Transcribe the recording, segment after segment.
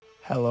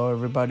Hello,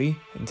 everybody,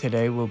 and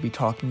today we'll be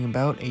talking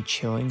about a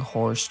chilling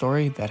horror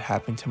story that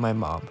happened to my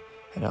mom,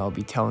 and I'll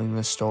be telling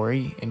the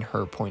story in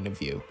her point of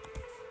view.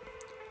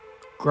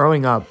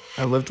 Growing up,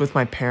 I lived with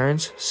my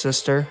parents,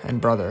 sister,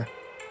 and brother.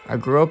 I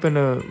grew up in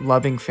a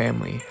loving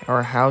family.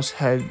 Our house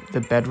had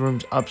the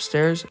bedrooms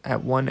upstairs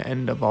at one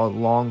end of a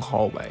long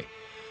hallway.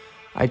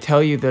 I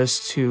tell you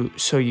this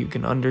so you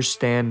can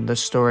understand the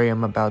story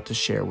I'm about to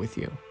share with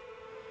you.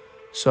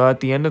 So at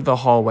the end of the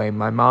hallway,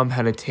 my mom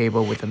had a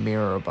table with a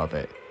mirror above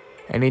it.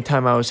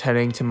 Anytime I was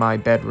heading to my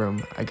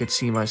bedroom, I could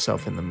see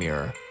myself in the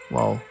mirror.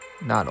 Well,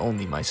 not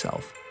only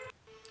myself.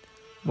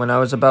 When I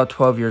was about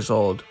 12 years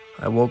old,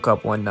 I woke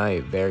up one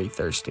night very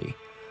thirsty.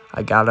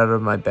 I got out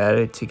of my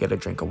bed to get a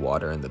drink of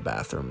water in the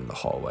bathroom in the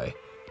hallway.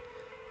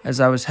 As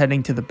I was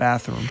heading to the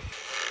bathroom,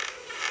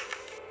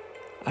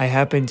 I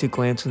happened to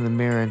glance in the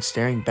mirror, and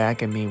staring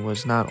back at me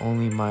was not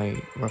only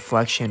my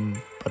reflection,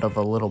 but of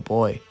a little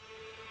boy.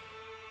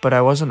 But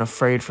I wasn't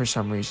afraid for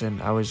some reason.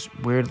 I was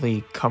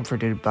weirdly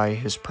comforted by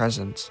his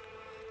presence.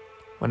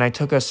 When I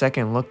took a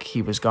second look,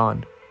 he was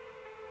gone.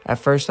 At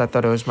first, I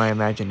thought it was my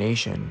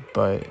imagination,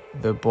 but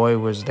the boy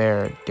was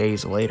there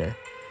days later.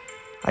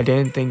 I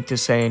didn't think to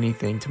say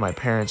anything to my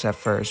parents at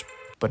first,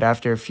 but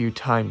after a few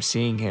times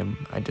seeing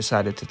him, I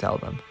decided to tell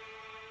them.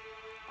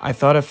 I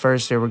thought at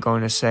first they were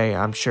going to say,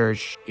 "I'm sure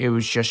it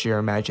was just your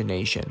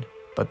imagination,"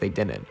 but they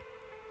didn't.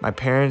 My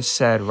parents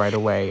said right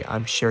away,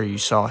 "I'm sure you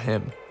saw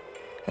him."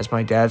 As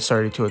my dad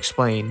started to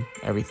explain,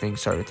 everything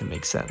started to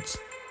make sense.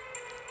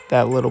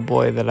 That little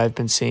boy that I've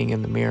been seeing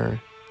in the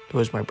mirror, it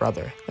was my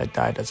brother that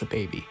died as a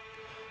baby.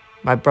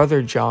 My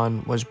brother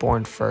John was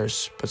born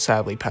first, but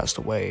sadly passed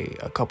away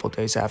a couple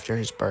days after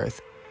his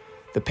birth.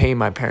 The pain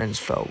my parents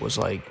felt was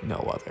like no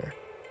other.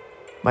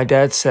 My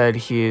dad said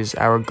he is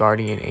our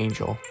guardian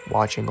angel,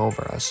 watching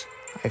over us.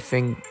 I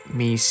think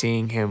me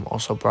seeing him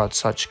also brought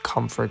such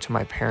comfort to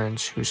my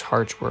parents, whose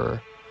hearts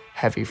were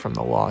heavy from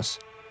the loss.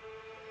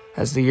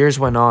 As the years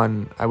went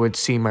on, I would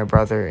see my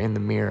brother in the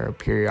mirror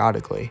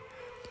periodically.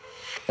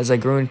 As I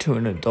grew into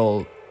an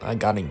adult, I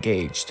got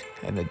engaged,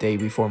 and the day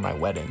before my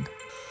wedding,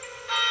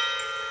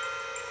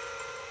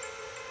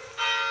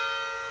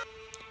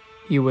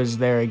 he was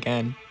there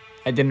again.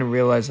 I didn't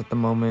realize at the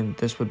moment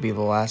this would be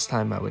the last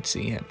time I would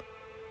see him.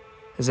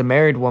 As a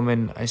married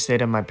woman, I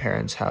stayed at my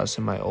parents' house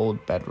in my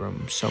old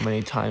bedroom so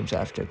many times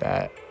after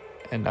that,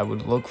 and I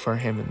would look for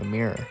him in the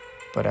mirror,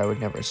 but I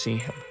would never see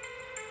him.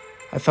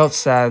 I felt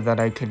sad that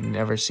I could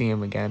never see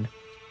him again.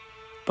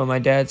 But my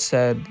dad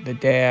said the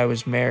day I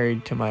was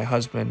married to my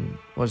husband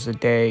was the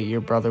day your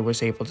brother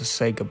was able to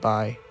say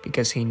goodbye,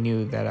 because he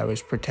knew that I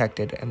was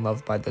protected and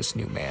loved by this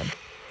new man.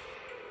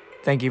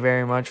 Thank you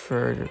very much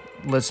for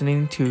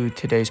listening to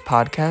today's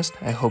podcast.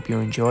 I hope you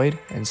enjoyed,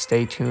 and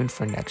stay tuned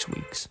for next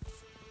week's.